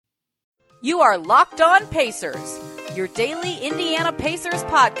You are Locked On Pacers, your daily Indiana Pacers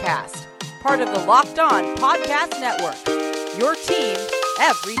podcast, part of the Locked On Podcast Network, your team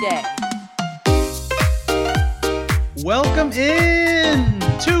every day. Welcome in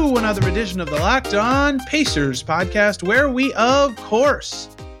to another edition of the Locked On Pacers podcast, where we, of course,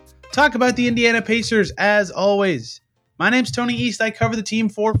 talk about the Indiana Pacers as always. My name's Tony East. I cover the team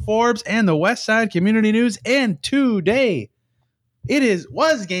for Forbes and the West Side Community News, and today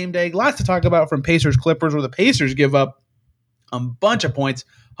was game day. Lots to talk about from Pacers Clippers, where the Pacers give up a bunch of points,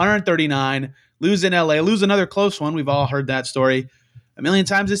 139, lose in LA, lose another close one. We've all heard that story a million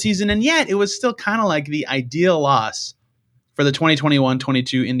times this season, and yet it was still kind of like the ideal loss for the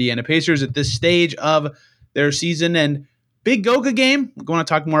 2021-22 Indiana Pacers at this stage of their season. And big Goga game. We're going to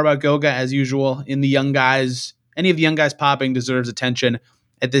talk more about Goga as usual in the young guys. Any of the young guys popping deserves attention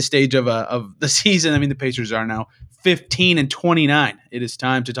at this stage of the season. I mean, the Pacers are now 15-29. It is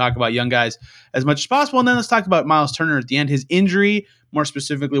time to talk about young guys as much as possible. And then let's talk about Miles Turner at the end, his injury, more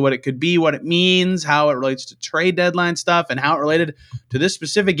specifically what it could be, what it means, how it relates to trade deadline stuff, and how it related to this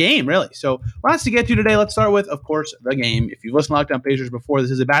specific game, really. So lots to get to today. Let's start with, of course, the game. If you've listened to Locked On Pacers before, this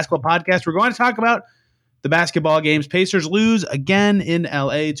is a basketball podcast. We're going to talk about the basketball games. Pacers lose again in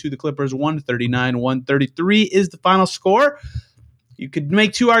LA to the Clippers. 139-133 is the final score. You could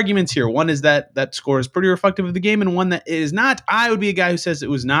make two arguments here. One is that that score is pretty reflective of the game, and one that is not. I would be a guy who says it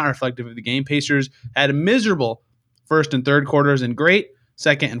was not reflective of the game. Pacers had a miserable first and third quarters and great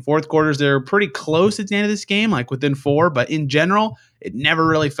second and fourth quarters. They were pretty close at the end of this game, like within four, but in general, it never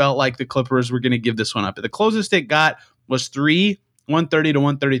really felt like the Clippers were going to give this one up. The closest it got was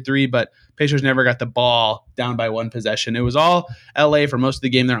 130-133, but Pacers never got the ball down by one possession. It was all LA for most of the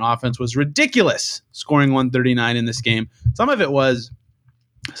game. Their offense was ridiculous, scoring 139 in this game. Some of it was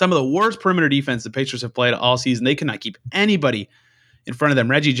some of the worst perimeter defense the Pacers have played all season. They could not keep anybody in front of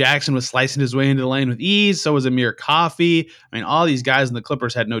them. Reggie Jackson was slicing his way into the lane with ease. So was Amir Coffey. I mean, all these guys in the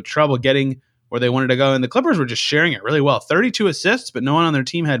Clippers had no trouble getting where they wanted to go. And the Clippers were just sharing it really well. 32 assists, but no one on their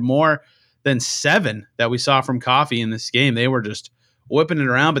team had more than 7 that we saw from Coffey in this game. They were just whipping it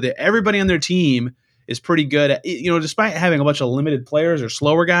around, but everybody on their team is pretty good at, despite having a bunch of limited players or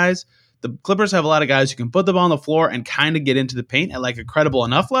slower guys, the Clippers have a lot of guys who can put the ball on the floor and kind of get into the paint at like a credible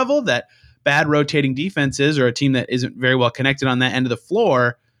enough level that bad rotating defenses or a team that isn't very well connected on that end of the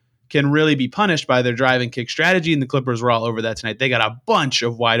floor can really be punished by their drive and kick strategy. And the Clippers were all over that tonight. They got a bunch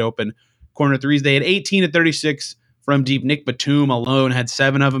of wide open corner threes. They had 18-36 from deep. Nick Batum alone had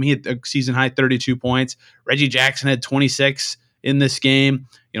 7 of them. He had a season high 32 points. Reggie Jackson had 26 in this game.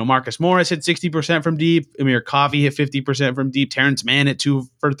 Marcus Morris hit 60% from deep. Amir Coffey hit 50% from deep. Terrence Mann hit 2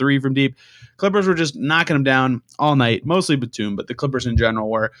 for 3 from deep. Clippers were just knocking them down all night, mostly Batum, but the Clippers in general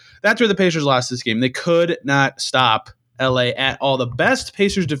were. That's where the Pacers lost this game. They could not stop LA at all. The best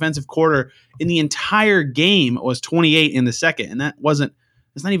Pacers defensive quarter in the entire game was 28 in the second, and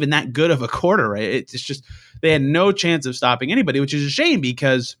it's not even that good of a quarter, right? It's just they had no chance of stopping anybody, which is a shame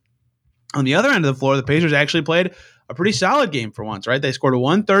because on the other end of the floor, the Pacers actually played a pretty solid game for once, right? They scored a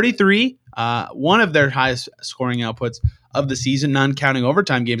 133, one of their highest scoring outputs of the season, non-counting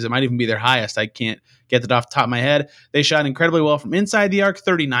overtime games. It might even be their highest. I can't get that off the top of my head. They shot incredibly well from inside the arc,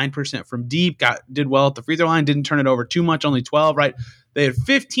 39% from deep, did well at the free throw line, didn't turn it over too much, only 12, right? They had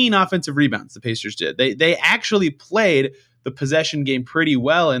 15 offensive rebounds, the Pacers did. They actually played the possession game pretty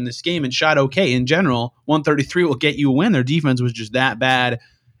well in this game and shot okay. In general, 133 will get you a win. Their defense was just that bad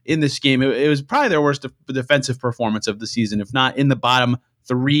in this game. It was probably their worst defensive performance of the season, if not in the bottom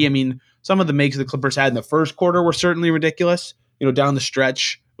 3. I mean, some of the makes the Clippers had in the first quarter were certainly ridiculous. Down the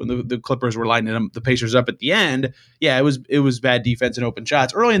stretch when the Clippers were lining the Pacers up at the end, yeah, it was bad defense and open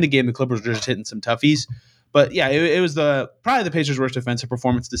shots. Early in the game, the Clippers were just hitting some toughies. But yeah, it was probably the Pacers' worst defensive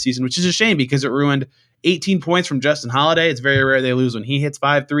performance this season, which is a shame because it ruined 18 points from Justin Holiday. It's very rare they lose when he hits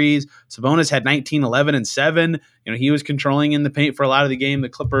 5 threes. Sabonis had 19, 11, and 7. He was controlling in the paint for a lot of the game. The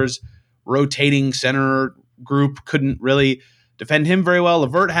Clippers' rotating center group couldn't really defend him very well.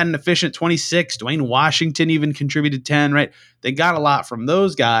 LeVert had an efficient 26. Dwayne Washington even contributed 10, right? They got a lot from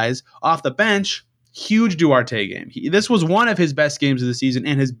those guys. Off the bench, huge Duarte game. This was one of his best games of the season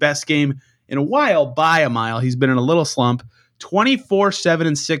and his best game in a while by a mile. He's been in a little slump. 24, 7,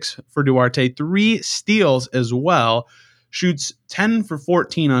 and 6 for Duarte. 3 steals as well. Shoots 10 for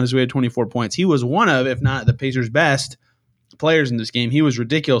 14 on his way to 24 points. He was one of, if not the Pacers' best players in this game. He was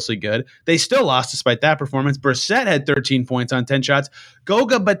ridiculously good. They still lost despite that performance. Brissett had 13 points on 10 shots.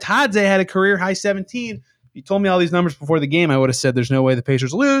 Goga Bitadze had a career-high 17. If you told me all these numbers before the game, I would have said there's no way the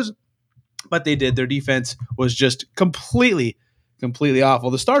Pacers lose. But they did. Their defense was just completely awful.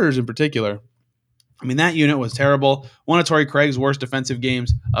 The starters in particular I mean, that unit was terrible. One of Torrey Craig's worst defensive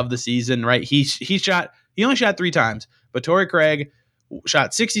games of the season, right? He only shot 3 times, but Torrey Craig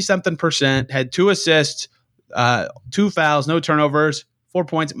shot 60 something percent, had 2 assists, 2 fouls, no turnovers, 4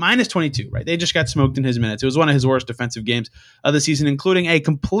 points, minus 22, right? They just got smoked in his minutes. It was one of his worst defensive games of the season, including a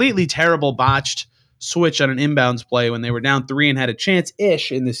completely terrible botched switch on an inbounds play when they were down 3 and had a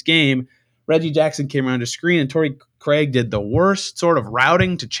chance-ish in this game. Reggie Jackson came around to screen, and Torrey Craig did the worst sort of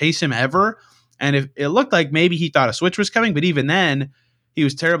routing to chase him ever. And if it looked like maybe he thought a switch was coming, but even then, he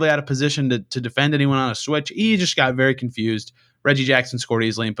was terribly out of position to defend anyone on a switch. He just got very confused. Reggie Jackson scored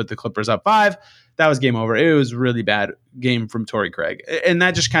easily and put the Clippers up 5. That was game over. It was a really bad game from Torrey Craig. And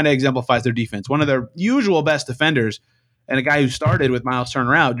that just kind of exemplifies their defense. One of their usual best defenders and a guy who started with Miles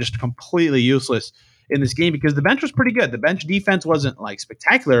Turner out, just completely useless in this game because the bench was pretty good. The bench defense wasn't like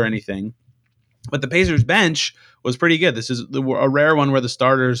spectacular or anything, but the Pacers bench was pretty good. This is a rare one where the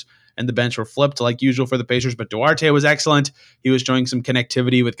starters and the bench were flipped like usual for the Pacers, but Duarte was excellent. He was showing some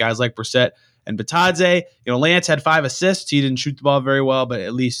connectivity with guys like Brissett and Bitadze. Lance had 5 assists. He didn't shoot the ball very well, but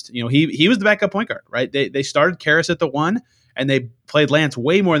at least, he was the backup point guard, right? They started Karras at the 1, and they played Lance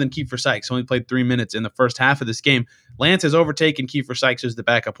way more than Kiefer Sykes. Only played 3 minutes in the first half of this game. Lance has overtaken Kiefer Sykes as the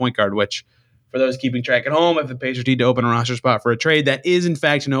backup point guard, which, for those keeping track at home, if the Pacers need to open a roster spot for a trade, that is in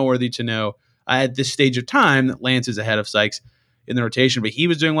fact noteworthy to know at this stage of time that Lance is ahead of Sykes in the rotation. But he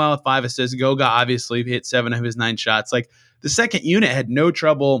was doing well with 5 assists. Goga obviously hit 7 of his 9 shots. Like, the second unit had no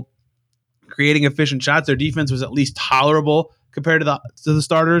trouble creating efficient shots. Their defense was at least tolerable compared to the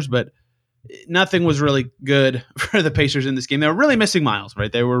starters, but nothing was really good for the Pacers in this game. They were really missing Miles,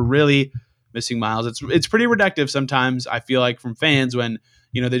 right? They were really missing Miles. It's pretty reductive sometimes, I feel like, from fans when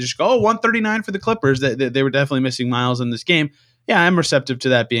they just go, 139 for the Clippers. They were definitely missing Miles in this game. Yeah, I'm receptive to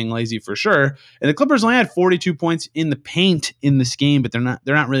that being lazy for sure. And the Clippers only had 42 points in the paint in this game, but they're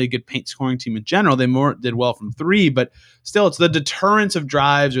not really a good paint scoring team in general. They more did well from 3, but still, it's the deterrence of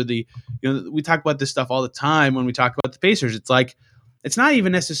drives or we talk about this stuff all the time when we talk about the Pacers. It's like, it's not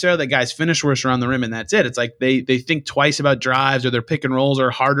even necessarily that guys finish worse around the rim and that's it. It's like they think twice about drives, or their pick and rolls are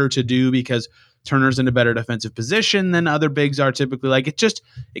harder to do because Turner's in a better defensive position than other bigs are typically. Like, it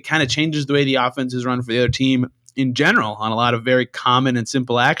kind of changes the way the offense is run for the other team in general on a lot of very common and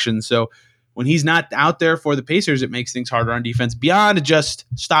simple actions. So when he's not out there for the Pacers, it makes things harder on defense beyond just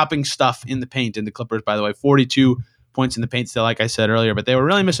stopping stuff in the paint. And the Clippers, by the way, 42 points in the paint still, like I said earlier, but they were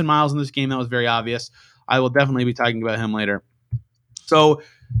really missing Miles in this game. That was very obvious. I will definitely be talking about him later. So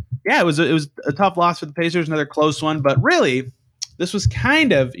yeah, it was a tough loss for the Pacers, another close one, but really this was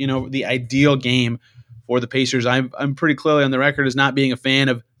kind of, the ideal game for the Pacers. I'm pretty clearly on the record as not being a fan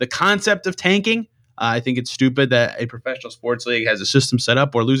of the concept of tanking. I think it's stupid that a professional sports league has a system set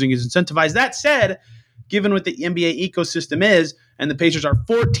up where losing is incentivized. That said, given what the NBA ecosystem is, and the Pacers are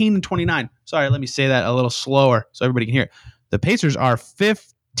 14-29. Sorry, let me say that a little slower so everybody can hear it. The Pacers are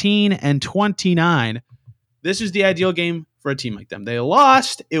 15-29. This is the ideal game for a team like them. They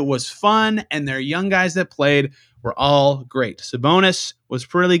lost. It was fun, and their young guys that played were all great. Sabonis was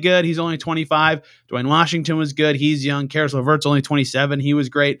pretty good. He's only 25. Dwayne Washington was good. He's young. Karis LeVert's only 27. He was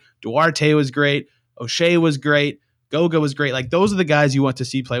great. Duarte was great. O'Shea was great. Goga was great. Like, those are the guys you want to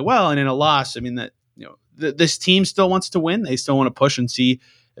see play well. And in a loss, I mean, this team still wants to win. They still want to push and see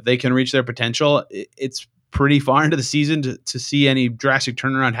if they can reach their potential. It's pretty far into the season to see any drastic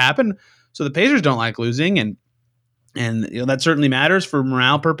turnaround happen. So the Pacers don't like losing, and that certainly matters for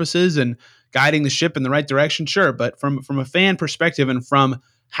morale purposes and guiding the ship in the right direction. Sure, but from a fan perspective and from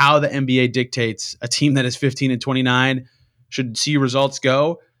how the NBA dictates a team that is 15-29 should see results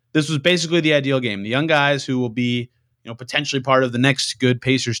go, this was basically the ideal game. The young guys who will be, potentially part of the next good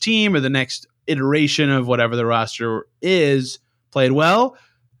Pacers team or the next iteration of whatever the roster is played well.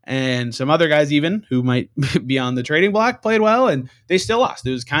 And some other guys even who might be on the trading block played well, and they still lost.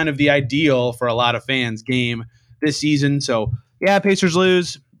 It was kind of the ideal for a lot of fans game this season. So yeah, Pacers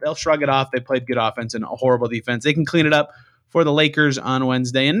lose. They'll shrug it off. They played good offense and a horrible defense. They can clean it up for the Lakers on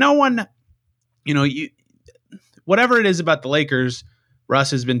Wednesday. And no one, whatever it is about the Lakers,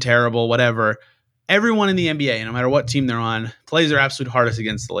 Russ has been terrible, whatever. Everyone in the NBA, no matter what team they're on, plays their absolute hardest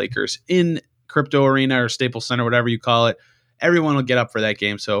against the Lakers in Crypto Arena or Staples Center, whatever you call it. Everyone will get up for that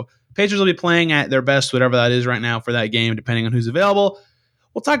game. So Pacers will be playing at their best, whatever that is right now for that game, depending on who's available.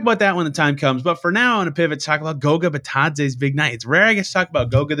 We'll talk about that when the time comes. But for now, on a pivot, talk about Goga Bitadze's big night. It's rare I get to talk about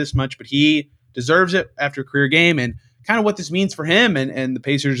Goga this much, but he deserves it after a career game and kind of what this means for him and the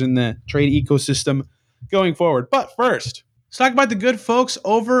Pacers and the trade ecosystem going forward. But first, let's talk about the good folks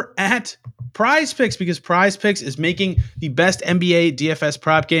over at Prize Picks, because Prize Picks is making the best NBA DFS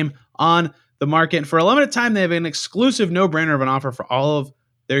prop game on the market. And for a limited time, they have an exclusive no-brainer of an offer for all of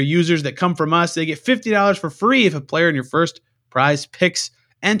They're users that come from us. They get $50 for free if a player in your first Prize Picks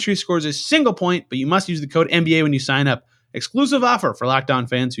entry scores a single point, but you must use the code NBA when you sign up. Exclusive offer for Locked On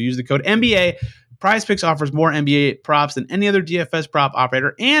fans who use the code NBA. Prize Picks offers more NBA props than any other DFS prop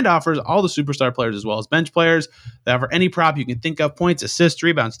operator and offers all the superstar players as well as bench players. They offer any prop you can think of: points, assists,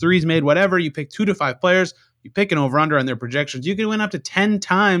 rebounds, threes made, whatever. You pick 2 to 5 players. You pick an over-under on their projections. You can win up to 10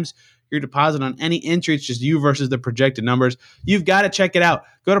 times your deposit on any entry. It's just you versus the projected numbers. You've got to check it out.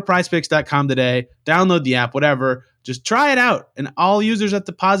 Go to prizepicks.com today. Download the app, whatever. Just try it out. And all users that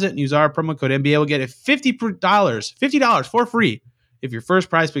deposit and use our promo code NBA will get a $50 for free if your first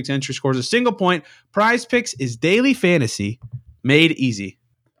Prize Picks entry scores a single point. Prize Picks is daily fantasy made easy.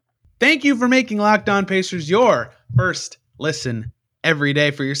 Thank you for making Locked On Pacers your first listen every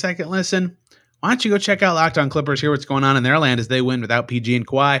day. For your second listen, why don't you go check out Locked On Clippers, hear what's going on in their land as they win without PG and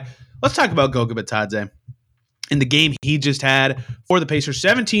Kawhi. Let's talk about Goga Bitadze. In the game he just had for the Pacers,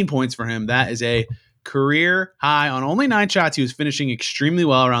 17 points for him. That is a career high on only 9 shots. He was finishing extremely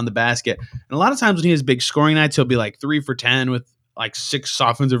well around the basket. And a lot of times when he has big scoring nights, he'll be like 3 for 10 with like 6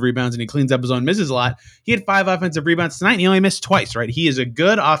 offensive rebounds, and he cleans up his own misses a lot. He had 5 offensive rebounds tonight, and he only missed twice, right? He is a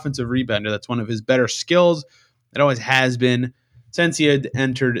good offensive rebounder. That's one of his better skills. It always has been since he had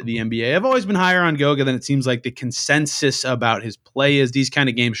entered the NBA. I've always been higher on Goga than it seems like the consensus about his play is. These kind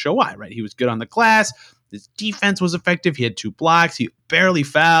of games show why, right? He was good on the glass. His defense was effective. He had 2 blocks. He barely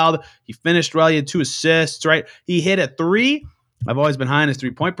fouled. He finished well. He had 2 assists, right? He hit a 3. I've always been high on his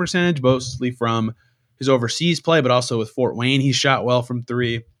 3-point percentage, mostly from his overseas play, but also with Fort Wayne. He shot well from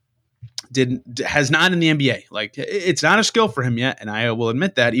 3. Has not in the NBA. Like, it's not a skill for him yet, and I will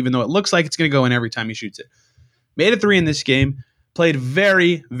admit that, even though it looks like it's going to go in every time he shoots it. Made a 3 in this game. Played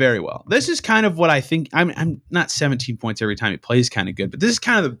very, very well. This is kind of what I think. I'm not 17 points every time he plays kind of good, but this is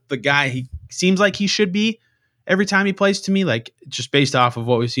kind of the guy he seems like he should be every time he plays to me, like just based off of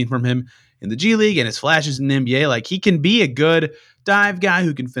what we've seen from him in the G League and his flashes in the NBA. Like, he can be a good dive guy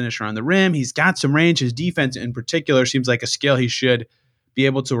who can finish around the rim. He's got some range. His defense in particular seems like a skill he should be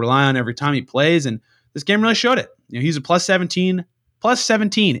able to rely on every time he plays, and this game really showed it. You know, he's a plus 17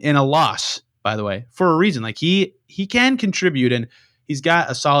 in a loss, by the way, for a reason. Like, he can contribute, and he's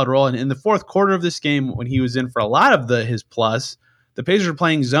got a solid role. And in the fourth quarter of this game, when he was in for a lot of his plus, the Pacers were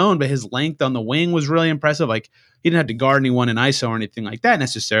playing zone, but his length on the wing was really impressive. Like, he didn't have to guard anyone in ISO or anything like that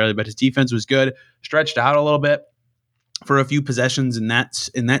necessarily, but his defense was good, stretched out a little bit for a few possessions in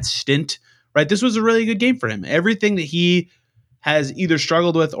that stint, right? This was a really good game for him. Everything that he has either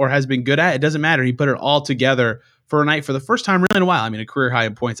struggled with or has been good at, it doesn't matter. He put it all together for a night for the first time really in a while. I mean, a career high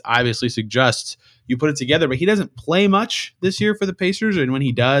in points obviously suggests you put it together, but he doesn't play much this year for the Pacers. And when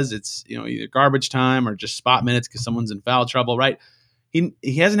he does, it's, you know, either garbage time or just spot minutes because someone's in foul trouble, right?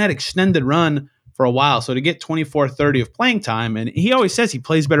 He hasn't had extended run for a while. So to get 24-30 of playing time, and he always says he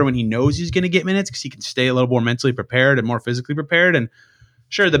plays better when he knows he's going to get minutes because he can stay a little more mentally prepared and more physically prepared. And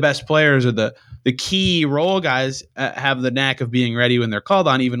sure, the best players or the key role guys have the knack of being ready when they're called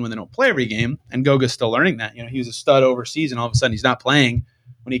on, even when they don't play every game. And Goga's still learning that. You know, he was a stud overseas, and all of a sudden he's not playing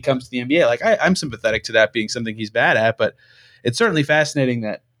when he comes to the NBA. Like, I'm sympathetic to that being something he's bad at, but it's certainly fascinating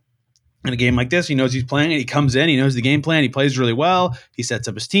that in a game like this, he knows he's playing, and he comes in, he knows the game plan, he plays really well, he sets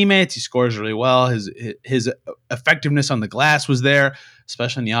up his teammates, he scores really well. His effectiveness on the glass was there,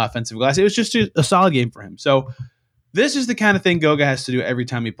 especially in the offensive glass. It was just a solid game for him. So this is the kind of thing Goga has to do every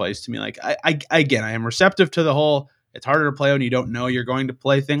time he plays to me. Like, I am receptive to the whole, it's harder to play when you don't know you're going to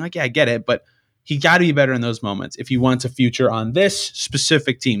play thing. Like, yeah, I get it, but he got to be better in those moments if he wants a future on this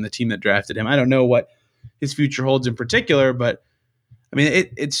specific team, the team that drafted him. I don't know what his future holds in particular, but I mean,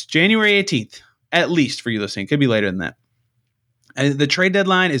 it's January 18th, at least for you listening. Could be later than that. And the trade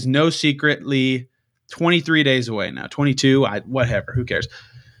deadline is no secretly 23 days away now. 22, whatever, who cares?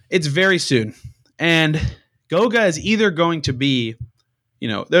 It's very soon. And Goga is either going to be, you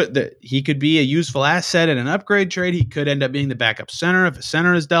know, he could be a useful asset in an upgrade trade. He could end up being the backup center if a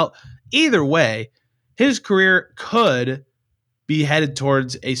center is dealt. Either way, his career could be headed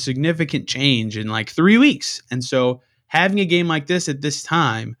towards a significant change in like 3 weeks. And so having a game like this at this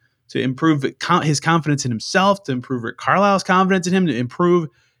time to improve his confidence in himself, to improve Rick Carlisle's confidence in him, to improve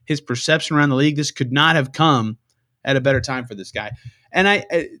his perception around the league, this could not have come at a better time for this guy. And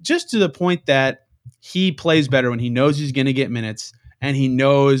I just to the point that he plays better when he knows he's going to get minutes and he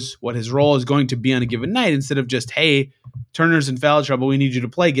knows what his role is going to be on a given night, instead of just, hey, Turner's in foul trouble, we need you to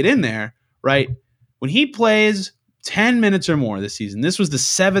play, get in there, right? When he plays 10 minutes or more this season, this was the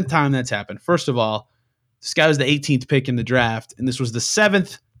 7th time that's happened. First of all, this guy was the 18th pick in the draft, and this was the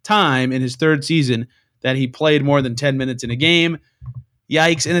 7th time in his 3rd season that he played more than 10 minutes in a game.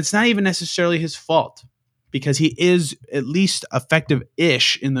 Yikes. And it's not even necessarily his fault. because he is at least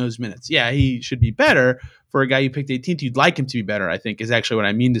effective-ish in those minutes. Yeah, he should be better. For a guy you picked 18th, you'd like him to be better, I think, is actually what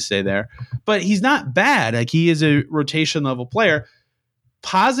I mean to say there. But he's not bad. Like, he is a rotation level player.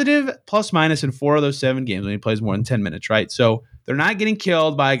 Positive plus minus in 4 of those 7 games when he plays more than 10 minutes, right? So they're not getting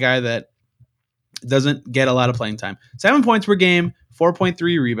killed by a guy that doesn't get a lot of playing time. 7 points per game, 4.3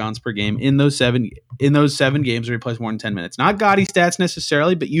 rebounds per game in those seven games where he plays more than 10 minutes. Not gaudy stats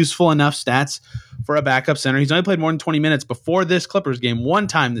necessarily, but useful enough stats for a backup center. He's only played more than 20 minutes before this Clippers game one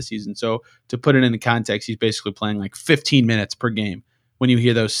time this season. So to put it into context, he's basically playing like 15 minutes per game when you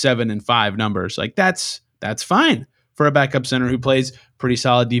hear those 7 and 5 numbers. Like that's fine for a backup center who plays pretty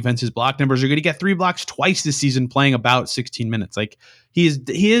solid defense. His block numbers are going to get 3 blocks twice this season playing about 16 minutes. Like he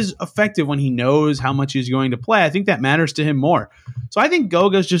is effective when he knows how much he's going to play. I think that matters to him more. So I think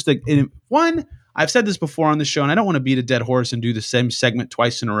Goga's just one. I've said this before on the show, and I don't want to beat a dead horse and do the same segment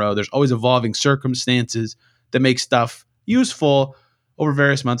twice in a row. There's always evolving circumstances that make stuff useful over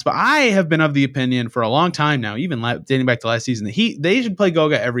various months. But I have been of the opinion for a long time now, even dating back to last season, that they should play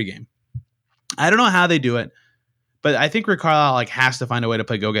Goga every game. I don't know how they do it, but I think Rick Carlisle has to find a way to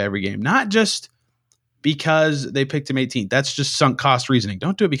play Goga every game, not just because they picked him 18th. That's just sunk cost reasoning.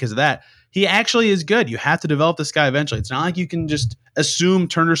 Don't do it because of that. He actually is good. You have to develop this guy eventually. It's not like you can just assume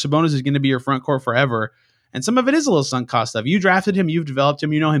Turner Sabonis is going to be your front court forever. And some of it is a little sunk cost stuff. You drafted him. You've developed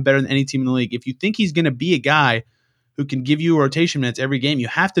him. You know him better than any team in the league. If you think he's going to be a guy who can give you rotation minutes every game, you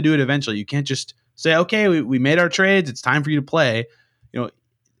have to do it eventually. You can't just say, okay, we made our trades. It's time for you to play.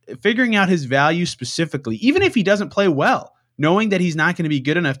 Figuring out his value specifically, even if he doesn't play well, knowing that he's not going to be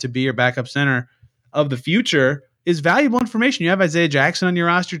good enough to be your backup center of the future is valuable information. You have Isaiah Jackson on your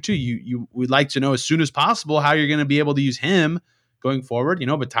roster too. You would like to know as soon as possible how you're going to be able to use him going forward.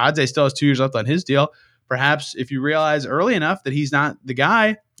 Bitadze still has 2 years left on his deal. Perhaps if you realize early enough that he's not the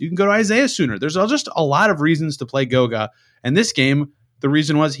guy, you can go to Isaiah sooner. There's just a lot of reasons to play Goga. And this game, the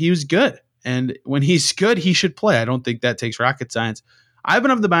reason was he was good. And when he's good, he should play. I don't think that takes rocket science. I've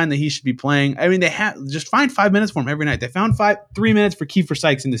been of the mind that he should be playing. I mean, they just find 5 minutes for him every night. They found 3 minutes for Kiefer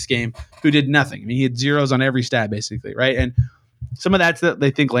Sykes in this game, who did nothing. I mean, he had zeros on every stat, basically, right? And some of that's that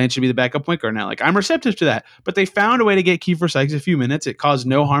they think Lance should be the backup point guard now. Like, I'm receptive to that. But they found a way to get Kiefer Sykes a few minutes. It caused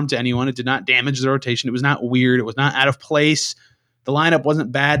no harm to anyone. It did not damage the rotation. It was not weird. It was not out of place. The lineup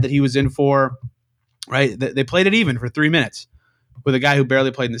wasn't bad that he was in for, right? They played it even for 3 minutes with a guy who barely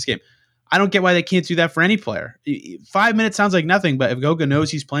played in this game. I don't get why they can't do that for any player. 5 minutes sounds like nothing, but if Goga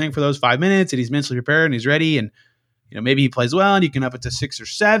knows he's playing for those 5 minutes and he's mentally prepared and he's ready and maybe he plays well and you can up it to 6 or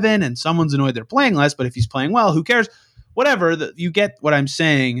 7 and someone's annoyed they're playing less, but if he's playing well, who cares? Whatever. You get what I'm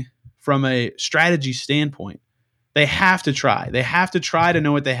saying from a strategy standpoint. They have to try. They have to try to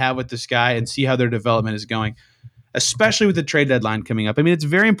know what they have with this guy and see how their development is going, especially with the trade deadline coming up. I mean, it's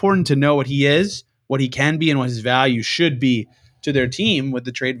very important to know what he is, what he can be, and what his value should be to their team with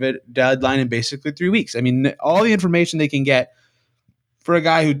the trade deadline in basically 3 weeks. I mean, all the information they can get for a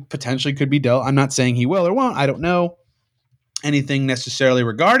guy who potentially could be dealt. I'm not saying he will or won't. I don't know anything necessarily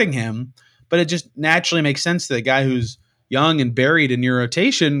regarding him, but it just naturally makes sense that a guy who's young and buried in your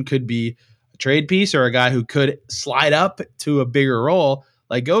rotation could be a trade piece or a guy who could slide up to a bigger role.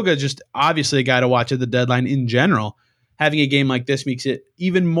 Like Goga, just obviously a guy to watch at the deadline in general. Having a game like this makes it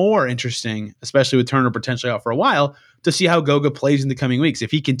even more interesting, especially with Turner potentially out for a while, to see how Goga plays in the coming weeks. If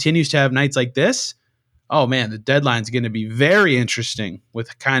he continues to have nights like this, oh man, the deadline's going to be very interesting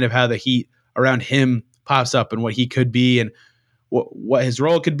with kind of how the heat around him pops up and what he could be and what his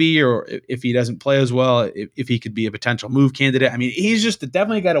role could be, or if he doesn't play as well, if he could be a potential move candidate. I mean, he's just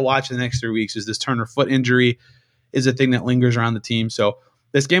definitely got to watch the next 3 weeks as this Turner foot injury is a thing that lingers around the team. So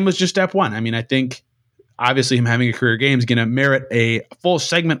this game was just step one. I mean, I think obviously him having a career game is going to merit a full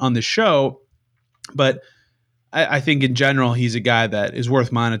segment on the show, but I think in general, he's a guy that is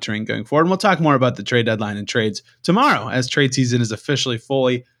worth monitoring going forward. And we'll talk more about the trade deadline and trades tomorrow as trade season is officially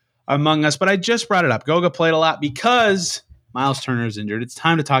fully among us. But I just brought it up. Goga played a lot because Miles Turner is injured. It's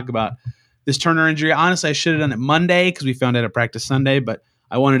time to talk about this Turner injury. Honestly, I should have done it Monday because we found out at practice Sunday, but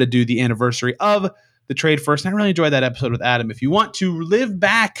I wanted to do the anniversary of the trade first. And I really enjoyed that episode with Adam. If you want to live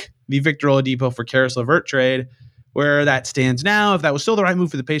back the Victor Oladipo for Karis LeVert trade, where that stands now, if that was still the right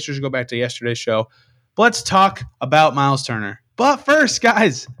move for the Pacers, go back to yesterday's show. But let's talk about Miles Turner. But first,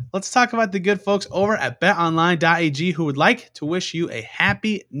 guys, let's talk about the good folks over at betonline.ag who would like to wish you a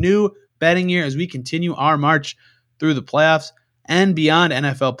happy new betting year as we continue our march through the playoffs and beyond.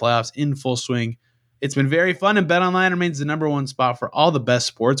 NFL playoffs in full swing. It's been very fun, and BetOnline remains the number one spot for all the best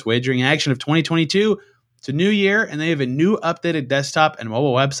sports wagering action of 2022. It's a new year, and they have a new updated desktop and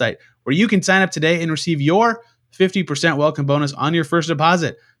mobile website where you can sign up today and receive your 50% welcome bonus on your first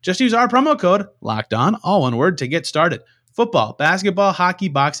deposit. Just use our promo code LOCKEDON, all one word, to get started. Football, basketball, hockey,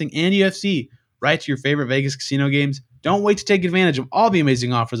 boxing, and UFC. Right to your favorite Vegas casino games. Don't wait to take advantage of all the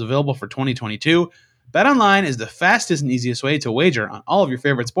amazing offers available for 2022. BetOnline is the fastest and easiest way to wager on all of your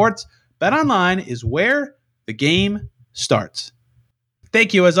favorite sports. BetOnline is where the game starts.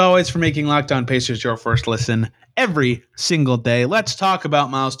 Thank you, as always, for making Locked On Pacers your first listen every single day. Let's talk about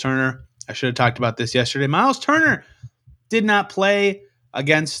Miles Turner. I should have talked about this yesterday. Miles Turner did not play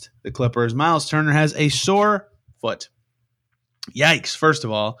against the Clippers. Miles Turner has a sore foot. Yikes. First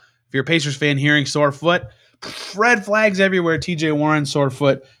of all, if you're a Pacers fan hearing sore foot, red flags everywhere. TJ Warren's sore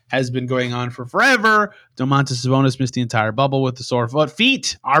foot has been going on for forever. Domantas Sabonis missed the entire bubble with the sore foot.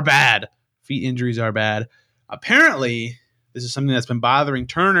 Feet are bad. Feet injuries are bad. Apparently, this is something that's been bothering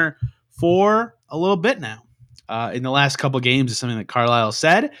Turner for a little bit now. In the last couple games is something that Carlisle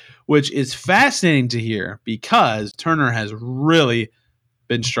said, which is fascinating to hear because Turner has really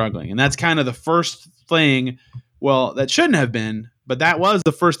been struggling. And that's kind of the first thing, well, that shouldn't have been, but that was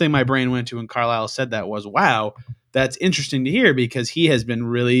the first thing my brain went to when Carlisle said that was, wow, that's interesting to hear because he has been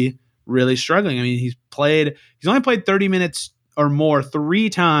really, really struggling. I mean, he's only played 30 minutes or more 3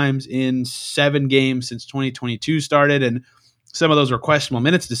 times in 7 games since 2022 started. And some of those were questionable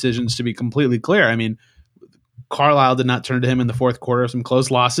minutes decisions, to be completely clear. I mean, Carlisle did not turn to him in the fourth quarter. Some close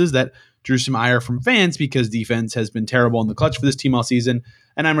losses that drew some ire from fans because defense has been terrible in the clutch for this team all season,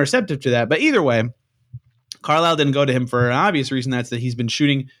 and I'm receptive to that. But either way, Carlisle didn't go to him for an obvious reason. That's that he's been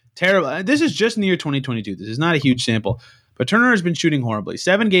shooting terrible. This is just in the year 2022. This is not a huge sample, but Turner has been shooting horribly.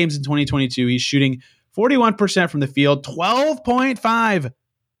 7 games in 2022, he's shooting 41% from the field,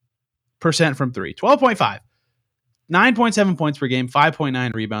 12.5% from 3, 12.5. 9.7 points per game,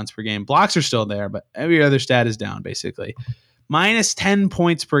 5.9 rebounds per game. Blocks are still there, but every other stat is down, basically. Minus 10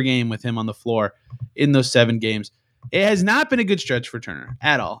 points per game with him on the floor in those 7 games. It has not been a good stretch for Turner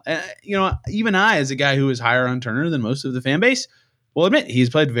at all. Even I, as a guy who is higher on Turner than most of the fan base, will admit he's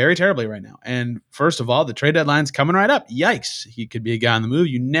played very terribly right now. And first of all, the trade deadline's coming right up. Yikes. He could be a guy on the move.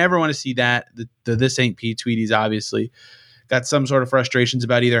 You never want to see that. The This Ain't Pete tweet, he's obviously got some sort of frustrations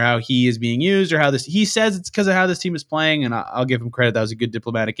about either how he is being used or how this. He says it's because of how this team is playing, and I'll give him credit. That was a good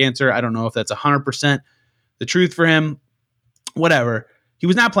diplomatic answer. I don't know if that's 100% the truth for him. Whatever. He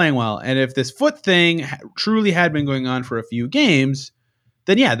was not playing well, and if this foot thing truly had been going on for a few games,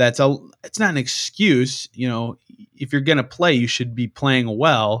 then yeah, it's not an excuse. You know, if you're gonna play, you should be playing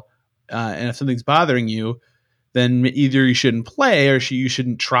well, and if something's bothering you, then either you shouldn't play or you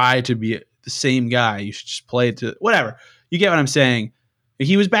shouldn't try to be the same guy. You should just play to whatever. You get what I'm saying?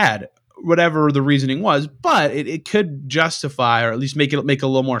 He was bad, whatever the reasoning was, but it could justify or at least make a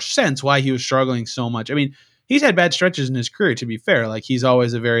little more sense why he was struggling so much. I mean, he's had bad stretches in his career, to be fair. Like, he's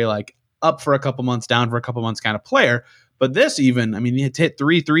always a very up for a couple months, down for a couple months kind of player. But this he hit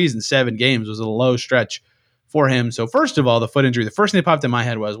 3 threes in 7 games was a low stretch for him. So first of all, the foot injury, the first thing that popped in my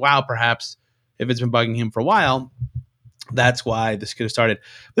head was, wow, perhaps if it's been bugging him for a while, that's why this could have started.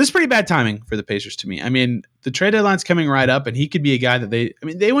 This is pretty bad timing for the Pacers to me. I mean, the trade deadline's coming right up, and he could be a guy that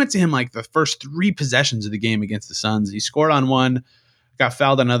they went to him like the first 3 possessions of the game against the Suns. He scored on one, got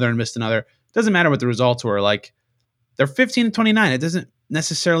fouled on another, and missed another. It doesn't matter what the results were. Like, they're 15-29. It doesn't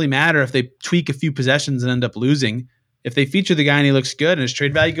necessarily matter if they tweak a few possessions and end up losing. If they feature the guy and he looks good and his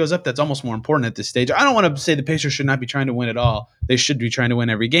trade value goes up, that's almost more important at this stage. I don't want to say the Pacers should not be trying to win at all. They should be trying to win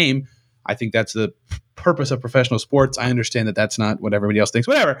every game. I think that's the purpose of professional sports. I understand that that's not what everybody else thinks.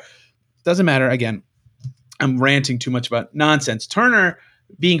 Whatever. Doesn't matter. Again, I'm ranting too much about nonsense. Turner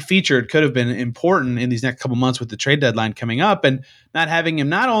being featured could have been important in these next couple months with the trade deadline coming up, and not having him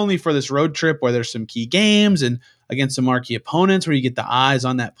not only for this road trip where there's some key games and against some marquee opponents where you get the eyes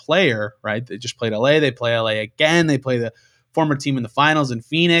on that player, right? They just played LA. They play LA again. They play the former team in the finals in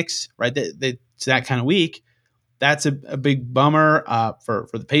Phoenix, right? It's that kind of week. That's a big bummer for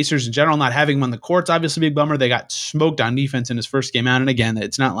the Pacers in general. Not having him on the court's obviously a big bummer. They got smoked on defense in his first game out. And again,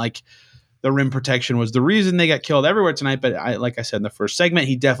 it's not like the rim protection was the reason they got killed everywhere tonight. But like I said in the first segment,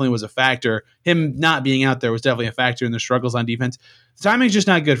 he definitely was a factor. Him not being out there was definitely a factor in the struggles on defense. The timing's just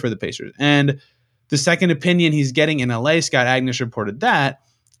not good for the Pacers. And the second opinion he's getting in LA, Scott Agnes reported that,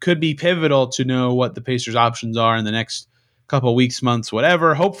 could be pivotal to know what the Pacers' options are in the next couple weeks, months,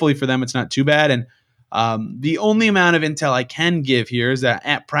 whatever. Hopefully for them, it's not too bad. And the only amount of intel I can give here is that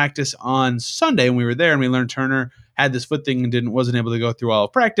at practice on Sunday when we were there and we learned Turner had this foot thing and wasn't able to go through all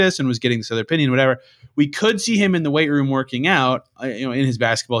of practice and was getting this other opinion, whatever. We could see him in the weight room working out, in his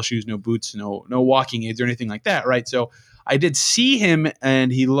basketball shoes, no boots, no walking aids or anything like that, right? So I did see him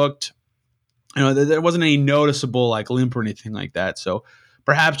and he looked, there wasn't any noticeable limp or anything like that. So,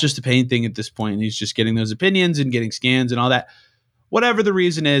 perhaps just a pain thing at this point. And he's just getting those opinions and getting scans and all that. Whatever the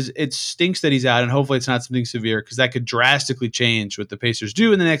reason is, it stinks that he's out, and hopefully it's not something severe because that could drastically change what the Pacers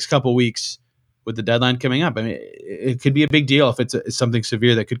do in the next couple weeks with the deadline coming up. I mean, it could be a big deal if it's something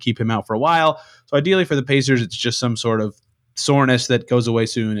severe that could keep him out for a while. So ideally for the Pacers, it's just some sort of soreness that goes away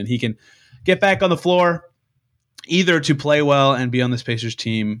soon, and he can get back on the floor either to play well and be on this Pacers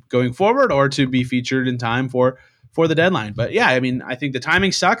team going forward or to be featured in time for the deadline. But yeah, I mean, I think the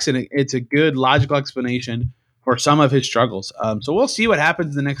timing sucks, and it's a good logical explanation for some of his struggles. So we'll see what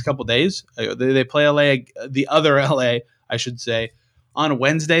happens in the next couple days. They play LA, the other LA, I should say, on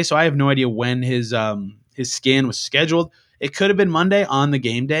Wednesday. So I have no idea when his scan was scheduled. It could have been Monday on the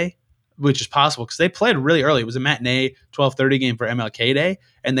game day, which is possible because they played really early. It was a matinee 12:30 game for MLK Day,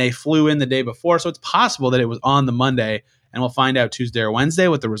 and they flew in the day before. So it's possible that it was on the Monday, and we'll find out Tuesday or Wednesday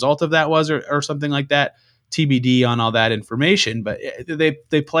what the result of that was or something like that. TBD on all that information. But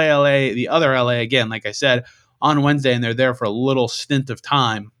they play LA, the other LA, again, like I said, on Wednesday, and they're there for a little stint of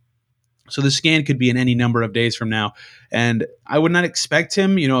time. So the scan could be in any number of days from now. And I would not expect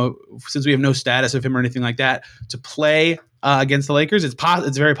him, since we have no status of him or anything like that, to play against the Lakers.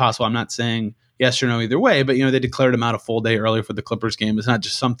 It's very possible. I'm not saying yes or no either way, but, they declared him out a full day earlier for the Clippers game. It's not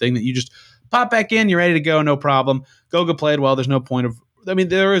just something that you just pop back in, you're ready to go, no problem. Goga played well. There's no point of,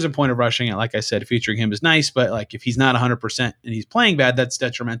 there is a point of rushing it. Like I said, featuring him is nice, but like if he's not 100% and he's playing bad, that's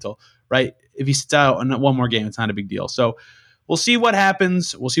detrimental, right? If he sits out on one more game, it's not a big deal. So we'll see what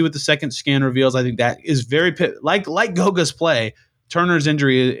happens. We'll see what the second scan reveals. I think that is very like Goga's play. Turner's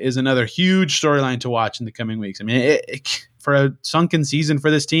injury is another huge storyline to watch in the coming weeks. I mean, for a sunken season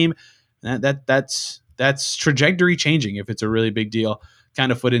for this team, that's trajectory changing if it's a really big deal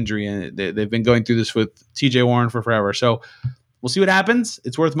kind of foot injury. And they've been going through this with TJ Warren for forever. So we'll see what happens.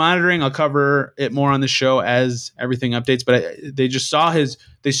 It's worth monitoring. I'll cover it more on the show as everything updates. But they just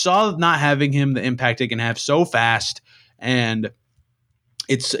saw not having him the impact it can have so fast, and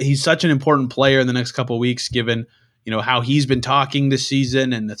he's such an important player in the next couple of weeks, given how he's been talking this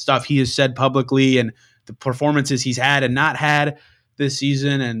season and the stuff he has said publicly and the performances he's had and not had this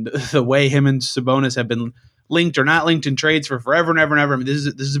season, and the way him and Sabonis have been linked or not linked in trades for forever and ever and ever. I mean, this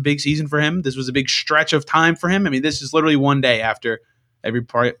is a big season for him. This was a big stretch of time for him. I mean, this is literally one day after every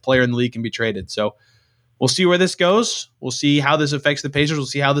player in the league can be traded. So we'll see where this goes. We'll see how this affects the Pacers. We'll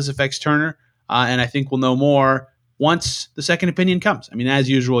see how this affects Turner. And I think we'll know more once the second opinion comes. I mean, as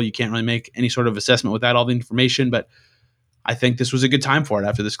usual, you can't really make any sort of assessment without all the information, but I think this was a good time for it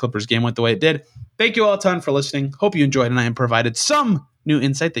after this Clippers game went the way it did. Thank you all a ton for listening. Hope you enjoyed, and I have provided some new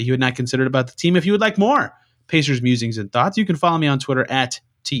insight that you had not considered about the team. If you would like more Pacers musings and thoughts, you can follow me on Twitter at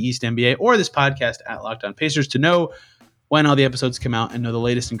TEastNBA or this podcast at Locked On Pacers to know when all the episodes come out and know the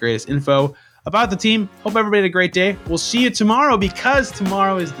latest and greatest info about the team. Hope everybody had a great day. We'll see you tomorrow, because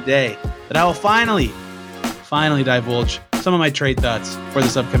tomorrow is the day that I will finally divulge some of my trade thoughts for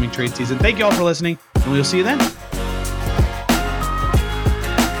this upcoming trade season. Thank you all for listening, and we'll see you then.